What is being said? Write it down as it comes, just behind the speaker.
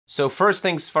So first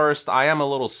things first, I am a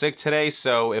little sick today,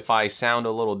 so if I sound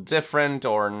a little different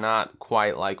or not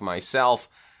quite like myself,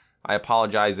 I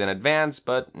apologize in advance,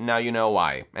 but now you know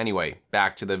why. Anyway,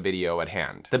 back to the video at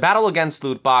hand. The battle against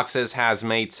loot boxes has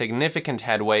made significant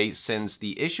headway since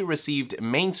the issue received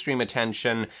mainstream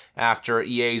attention after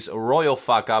EA's royal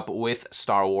fuck-up with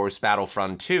Star Wars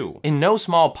Battlefront 2. In no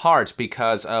small part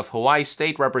because of Hawaii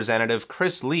State Representative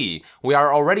Chris Lee, we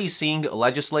are already seeing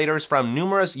legislators from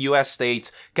numerous US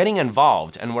states getting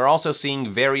involved, and we're also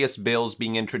seeing various bills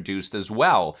being introduced as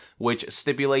well, which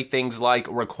stipulate things like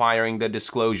requiring the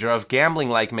disclosure of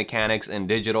gambling-like mechanics in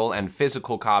digital and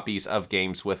physical copies of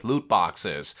games with loot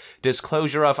boxes,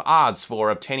 disclosure of odds for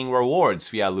obtaining rewards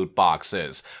via loot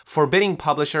boxes, forbidding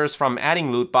publishers from adding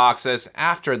loot boxes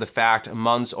after the fact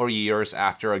months or years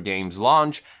after a game's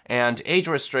launch, and age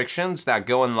restrictions that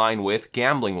go in line with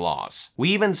gambling laws. We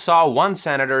even saw one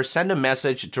senator send a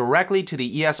message directly to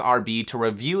the ESRB to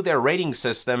review their rating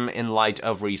system in light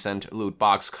of recent loot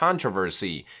box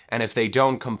controversy, and if they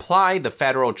don't comply, the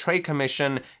Federal Trade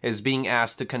Commission is being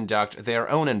asked to conduct their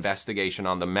own investigation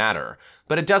on the matter.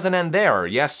 But it doesn't end there.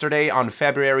 Yesterday, on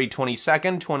February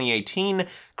 22nd, 2018,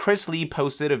 Chris Lee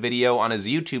posted a video on his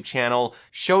YouTube channel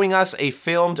showing us a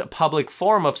filmed public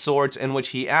forum of sorts in which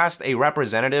he asked a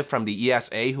representative from the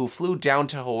ESA who flew down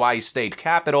to Hawaii State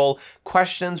Capitol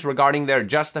questions regarding their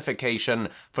justification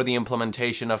for the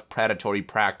implementation of predatory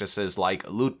practices like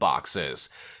loot boxes.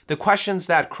 The questions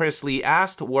that Chris Lee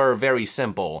asked were very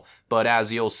simple, but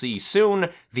as you'll see soon,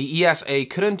 the ESA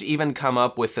couldn't even come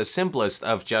up with the simplest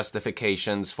of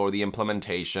justifications for the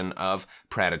implementation of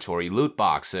predatory loot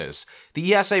boxes.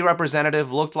 The ESA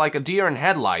representative looked like a deer in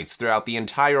headlights throughout the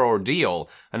entire ordeal,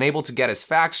 unable to get his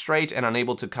facts straight and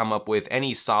unable to come up with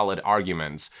any solid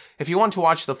arguments. If you want to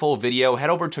watch the full video, head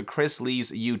over to Chris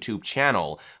Lee's YouTube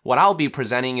channel. What I'll be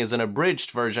presenting is an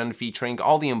abridged version featuring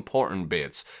all the important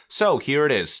bits. So here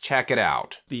it is, check it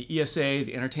out. The ESA,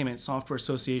 the Entertainment Software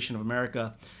Association of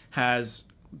America, has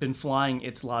been flying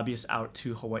its lobbyists out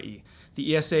to Hawaii.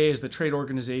 The ESA is the trade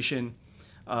organization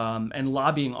and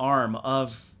lobbying arm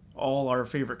of all our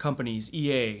favorite companies: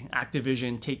 EA,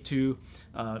 Activision, Take-Two,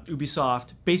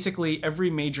 Ubisoft, basically every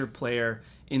major player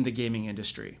in the gaming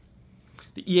industry.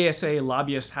 The ESA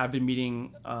lobbyists have been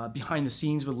meeting behind the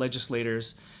scenes with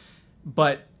legislators,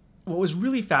 but what was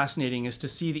really fascinating is to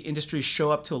see the industry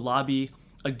show up to lobby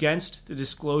against the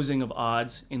disclosing of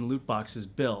odds in loot boxes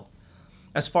bill.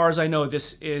 As far as I know,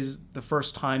 this is the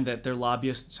first time that their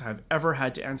lobbyists have ever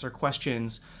had to answer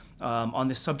questions on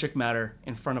this subject matter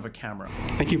in front of a camera.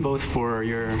 Thank you both for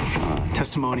your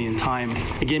testimony and time.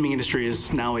 The gaming industry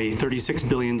is now a $36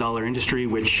 billion industry,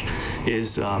 which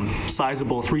is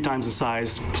sizable, 3 times the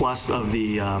size plus of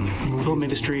the film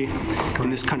industry in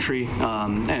this country.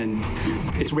 And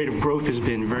its rate of growth has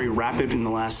been very rapid in the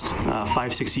last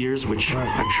 5-6 years, which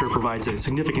I'm sure provides a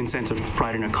significant sense of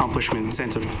pride and accomplishment, to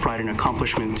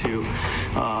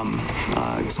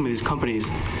some of these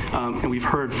companies. And we've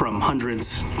heard from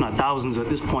hundreds, if not thousands at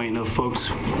this point, of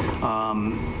folks,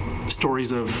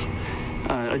 stories of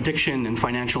addiction and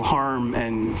financial harm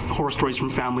and horror stories from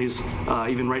families,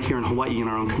 even right here in Hawaii in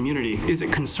our own community. Is it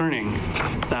concerning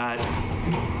that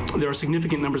there are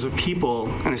significant numbers of people,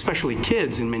 and especially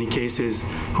kids in many cases,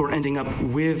 who are ending up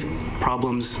with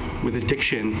problems with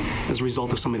addiction as a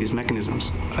result of some of these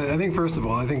mechanisms? I think, first of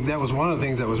all, I think that was one of the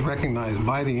things that was recognized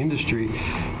by the industry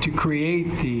to create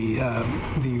the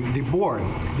board,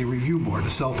 the review board,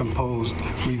 the self-imposed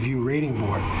review rating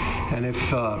board. And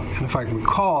if I can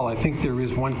recall, I think there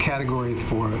is one category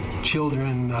for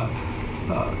children.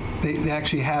 They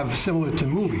actually have similar to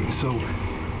movies. So,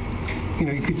 you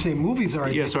know, you could say movies are...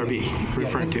 The ESRB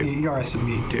referring to. The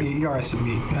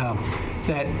ESRB,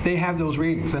 that they have those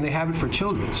ratings, and they have it for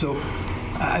children. So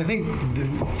I think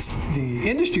the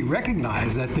industry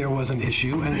recognized that there was an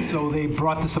issue, and so they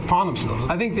brought this upon themselves.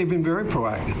 I think they've been very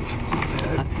proactive.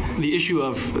 The issue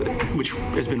of, which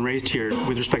has been raised here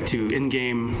with respect to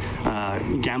in-game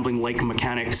gambling-like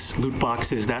mechanics, loot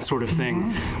boxes, that sort of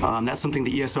thing, that's something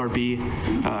the ESRB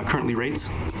currently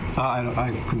rates?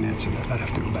 I couldn't answer that. I'd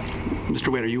have to go back. Mr.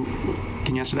 Wade,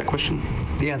 can you answer that question?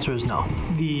 The answer is no.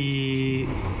 The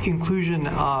inclusion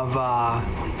of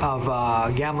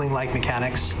gambling-like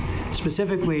mechanics,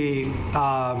 specifically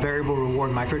variable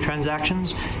reward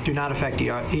microtransactions, do not affect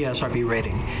ESRB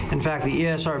rating. In fact, the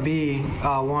ESRB,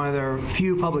 one of their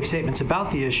few public statements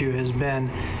about the issue has been,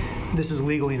 this is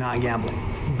legally not gambling,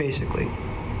 basically.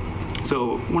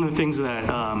 So one of the things that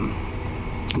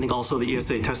I think also the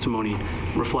ESA testimony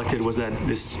reflected was that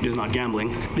this is not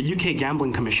gambling. The UK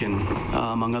Gambling Commission,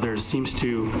 among others, seems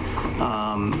to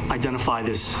identify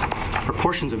this, or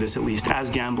portions of this at least, as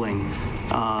gambling.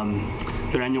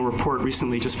 Their annual report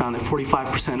recently just found that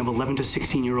 45% of 11 to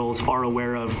 16-year-olds are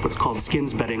aware of what's called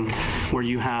skins betting, where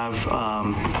you have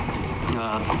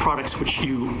products which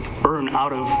you earn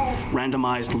out of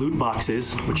randomized loot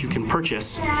boxes, which you can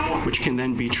purchase, which can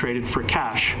then be traded for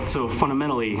cash. So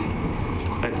fundamentally,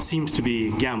 that seems to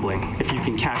be gambling, if you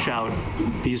can cash out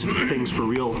these things for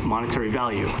real monetary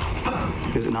value.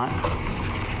 Is it not?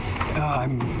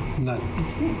 I'm not.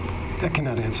 I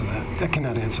cannot answer that. I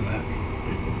cannot answer that.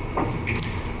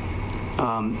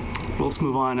 Well, let's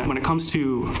move on. When it comes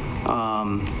to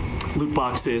loot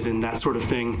boxes and that sort of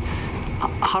thing,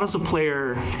 how does a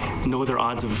player know their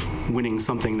odds of winning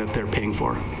something that they're paying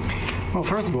for? Well,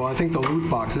 first of all, I think the loot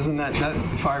box, isn't that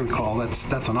if I recall,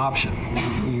 that's an option.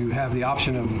 You have the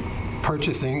option of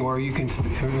purchasing, or you can,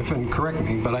 if correct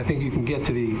me, but I think you can get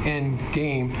to the end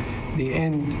game,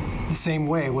 the same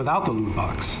way without the loot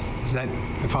box. Is that,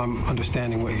 if I'm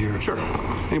understanding what you're... Sure.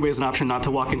 Anybody has an option not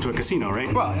to walk into a casino,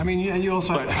 right? Well, I mean, and you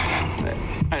also...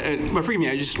 But forgive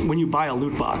me, when you buy a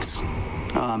loot box,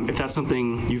 if that's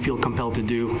something you feel compelled to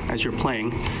do as you're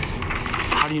playing,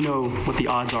 how do you know what the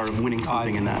odds are of winning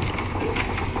something in that?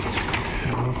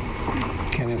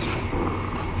 Can't answer.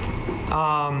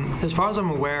 As far as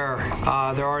I'm aware,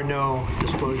 there are no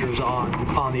disclosures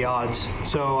on the odds,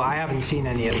 so I haven't seen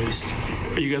any at least.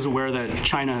 Are you guys aware that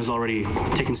China has already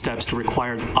taken steps to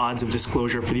require odds of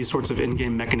disclosure for these sorts of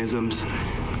in-game mechanisms?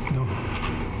 No.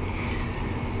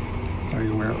 Are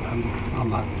you aware? I'm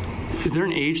not. Is there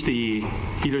an age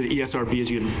either the ESRB, as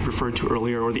you had referred to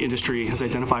earlier, or the industry has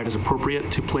identified as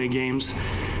appropriate to play games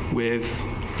with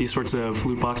these sorts of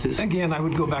loot boxes? Again, I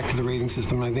would go back to the rating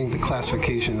system. I think the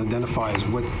classification identifies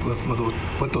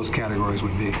what those categories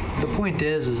would be. The point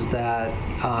is that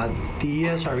the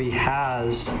ESRB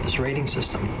has this rating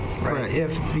system, right? Correct.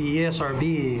 If the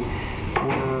ESRB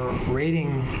were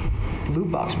rating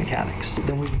loot box mechanics,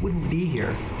 then we wouldn't be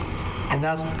here. And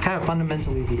that's kind of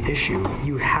fundamentally the issue.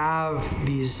 You have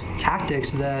these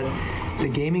tactics that the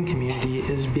gaming community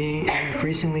is being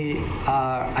increasingly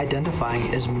identifying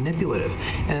as manipulative.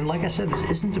 And like I said,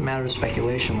 this isn't a matter of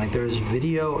speculation. Like, there's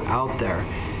video out there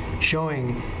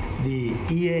showing the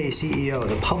EA CEO,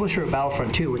 the publisher of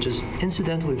Battlefront 2, which is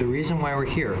incidentally the reason why we're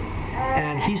here.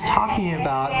 And he's talking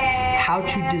about how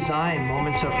to design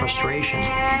moments of frustration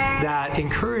that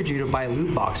encourage you to buy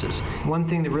loot boxes. One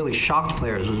thing that really shocked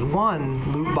players was, one,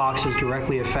 loot boxes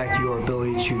directly affect your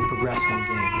ability to progress in the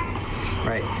game,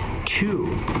 right?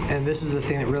 Two, and this is the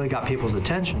thing that really got people's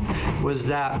attention, was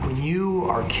that when you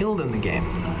are killed in the game,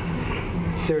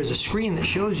 there's a screen that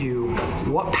shows you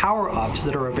what power-ups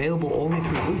that are available only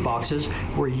through loot boxes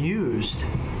were used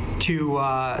to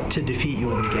defeat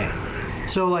you in the game.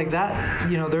 So like that,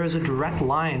 there is a direct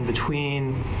line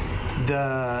between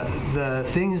the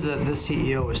things that the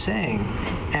CEO was saying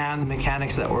and the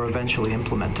mechanics that were eventually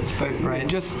implemented. But right?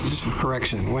 Just for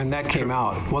correction, when that came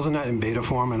out, wasn't that in beta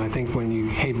form? And I think when you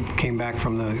came back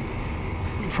from the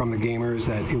gamers,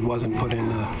 that it wasn't put in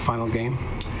the final game.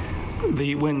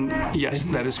 Yes,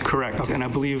 that is correct. Okay. And I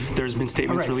believe there's been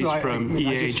statements released from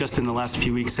EA just in the last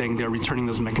few weeks saying they're returning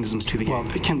those mechanisms to the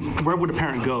game. Where would a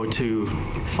parent go to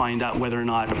find out whether or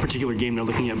not a particular game they're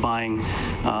looking at buying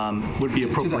would be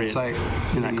appropriate to that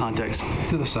site, in that context?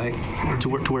 To the site. To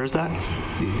where is that?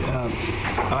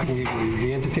 I can give you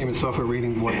the Entertainment Software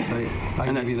Rating Board site. I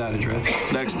can give you that address.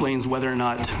 That explains whether or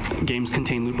not games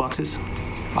contain loot boxes?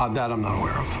 That I'm not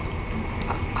aware of.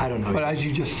 I don't know. But as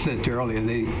you just said earlier,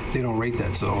 they don't rate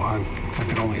that, so I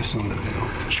can only assume that they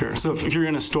don't. Sure. So if you're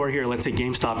in a store here, let's say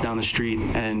GameStop down the street,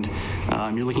 and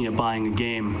you're looking at buying a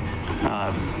game,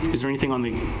 is there anything on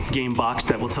the game box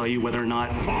that will tell you whether or not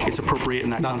it's appropriate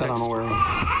in that context? Not that I'm aware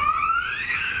of.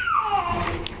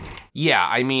 Yeah,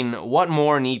 I mean, what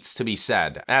more needs to be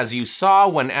said? As you saw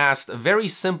when asked very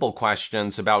simple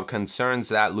questions about concerns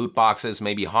that loot boxes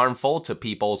may be harmful to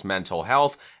people's mental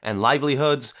health and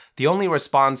livelihoods, the only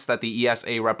response that the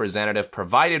ESA representative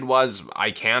provided was,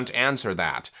 "I can't answer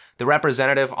that." The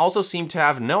representative also seemed to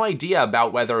have no idea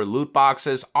about whether loot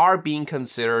boxes are being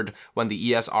considered when the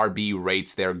ESRB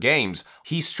rates their games.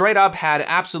 He straight up had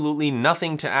absolutely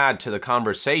nothing to add to the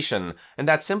conversation, and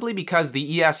that's simply because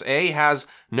the ESA has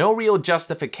no real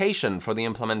justification for the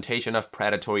implementation of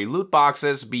predatory loot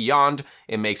boxes beyond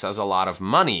it makes us a lot of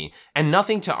money, and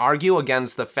nothing to argue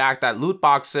against the fact that loot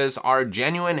boxes are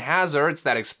genuine hazards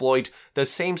that exploit the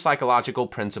same psychological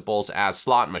principles as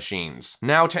slot machines.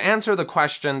 Now, to answer the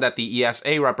question that the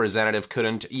ESA representative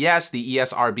couldn't, yes, the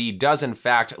ESRB does in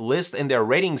fact list in their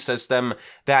rating system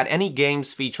that any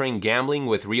games featuring gambling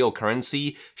with real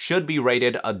currency should be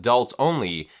rated adult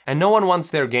only, and no one wants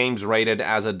their games rated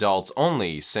as adults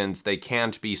only, since they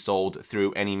can't be sold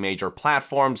through any major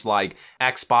platforms like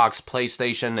Xbox,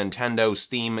 PlayStation, Nintendo,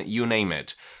 Steam, you name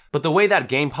it. But the way that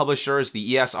game publishers,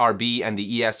 the ESRB, and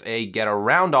the ESA get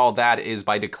around all that is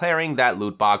by declaring that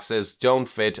loot boxes don't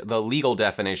fit the legal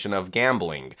definition of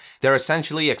gambling. They're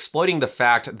essentially exploiting the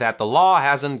fact that the law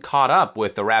hasn't caught up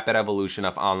with the rapid evolution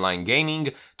of online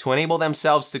gaming to enable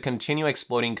themselves to continue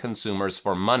exploiting consumers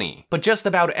for money. But just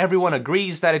about everyone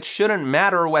agrees that it shouldn't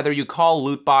matter whether you call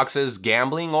loot boxes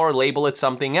gambling or label it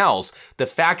something else. The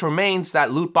fact remains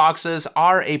that loot boxes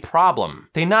are a problem.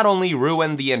 They not only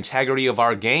ruin the integrity of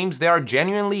our game, they are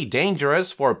genuinely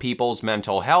dangerous for people's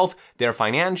mental health, their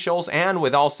financials, and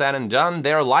with all said and done,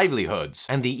 their livelihoods.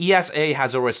 And the ESA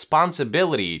has a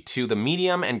responsibility to the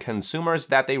medium and consumers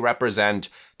that they represent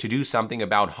to do something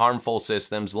about harmful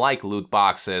systems like loot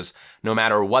boxes, no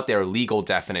matter what their legal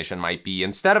definition might be,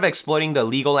 instead of exploiting the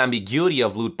legal ambiguity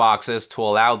of loot boxes to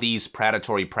allow these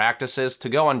predatory practices to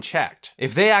go unchecked.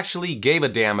 If they actually gave a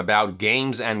damn about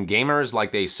games and gamers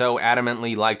like they so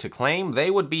adamantly like to claim,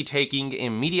 they would be taking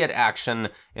immediate action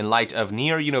in light of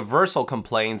near universal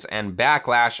complaints and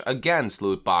backlash against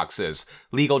loot boxes.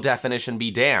 Legal definition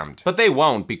be damned. But they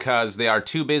won't, because they are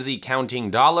too busy counting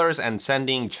dollars and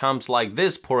sending chumps like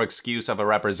this poor excuse of a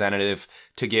representative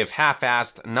to give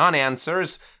half-assed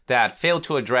non-answers that fail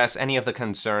to address any of the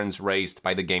concerns raised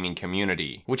by the gaming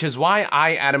community. Which is why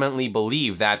I adamantly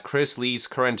believe that Chris Lee's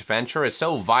current venture is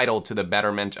so vital to the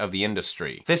betterment of the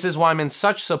industry. This is why I'm in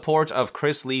such support of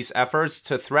Chris Lee's efforts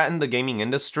to threaten the gaming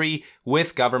industry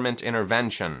with government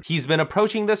intervention. He's been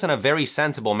approaching this in a very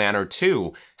sensible manner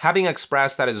too, having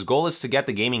expressed that his goal is to get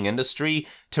the gaming industry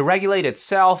to regulate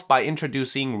itself by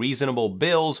introducing reasonable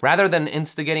bills rather than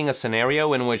instigating a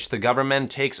scenario in which the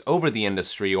government takes over the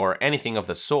industry or anything of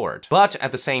the sort. But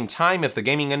at the same time, if the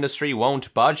gaming industry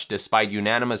won't budge despite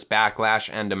unanimous backlash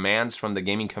and demands from the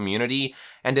gaming community,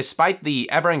 and despite the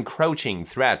ever-encroaching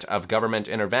threat of government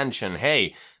intervention,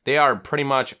 hey, they are pretty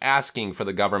much asking for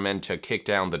the government to kick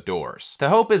down the doors. The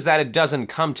hope is that it doesn't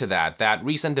come to that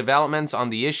recent developments on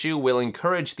the issue will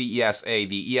encourage the ESA,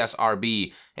 the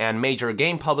ESRB, and major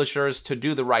game publishers to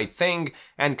do the right thing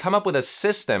and come up with a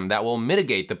system that will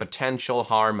mitigate the potential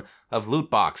harm of loot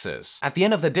boxes. At the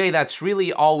end of the day, that's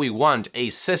really all we want, a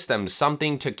system,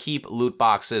 something to keep loot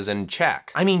boxes in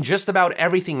check. I mean, just about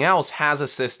everything else has a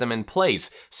system in place.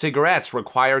 Cigarettes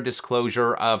require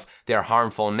disclosure of their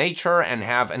harmful nature and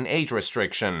have an age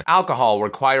restriction. Alcohol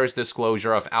requires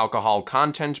disclosure of alcohol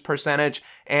content percentage,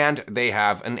 and they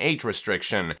have an age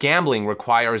restriction. Gambling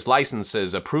requires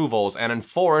licenses, approvals, and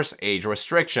enforce age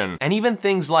restriction. And even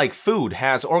things like food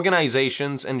has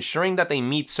organizations ensuring that they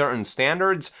meet certain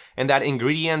standards and that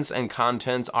ingredients and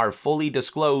contents are fully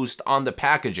disclosed on the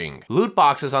packaging. Loot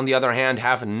boxes, on the other hand,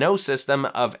 have no system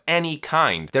of any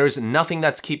kind. There's nothing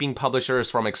that's keeping publishers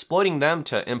from exploiting them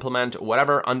to implement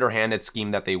whatever underhanded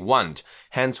scheme that they want.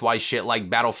 Hence why shit like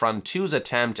Battlefront 2's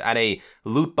attempt at a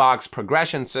loot box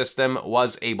progression system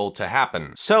was able to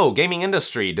happen. So, gaming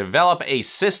industry, develop a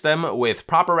system with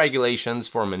proper regulations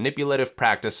for manipulative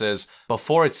practices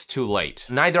before it's too late.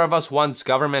 Neither of us wants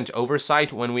government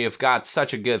oversight when we have got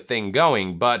such a good thing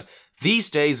going, but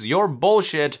these days, your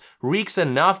bullshit reeks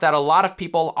enough that a lot of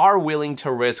people are willing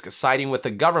to risk siding with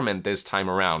the government this time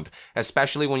around,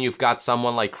 especially when you've got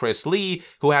someone like Chris Lee,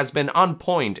 who has been on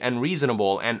point and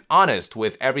reasonable and honest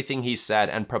with everything he said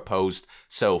and proposed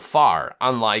so far,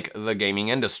 unlike the gaming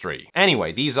industry.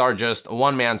 Anyway, these are just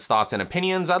one man's thoughts and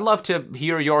opinions. I'd love to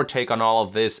hear your take on all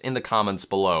of this in the comments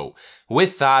below.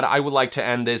 With that, I would like to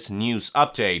end this news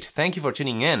update. Thank you for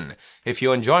tuning in. If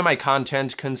you enjoy my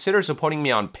content, consider supporting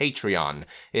me on Patreon.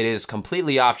 It is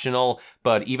completely optional,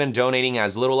 but even donating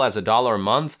as little as $1 a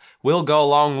month will go a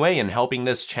long way in helping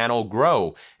this channel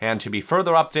grow. And to be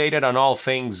further updated on all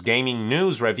things gaming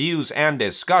news, reviews, and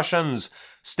discussions,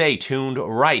 stay tuned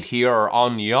right here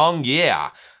on Young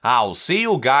Yeah. I'll see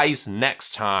you guys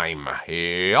next time.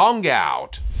 Young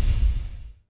out.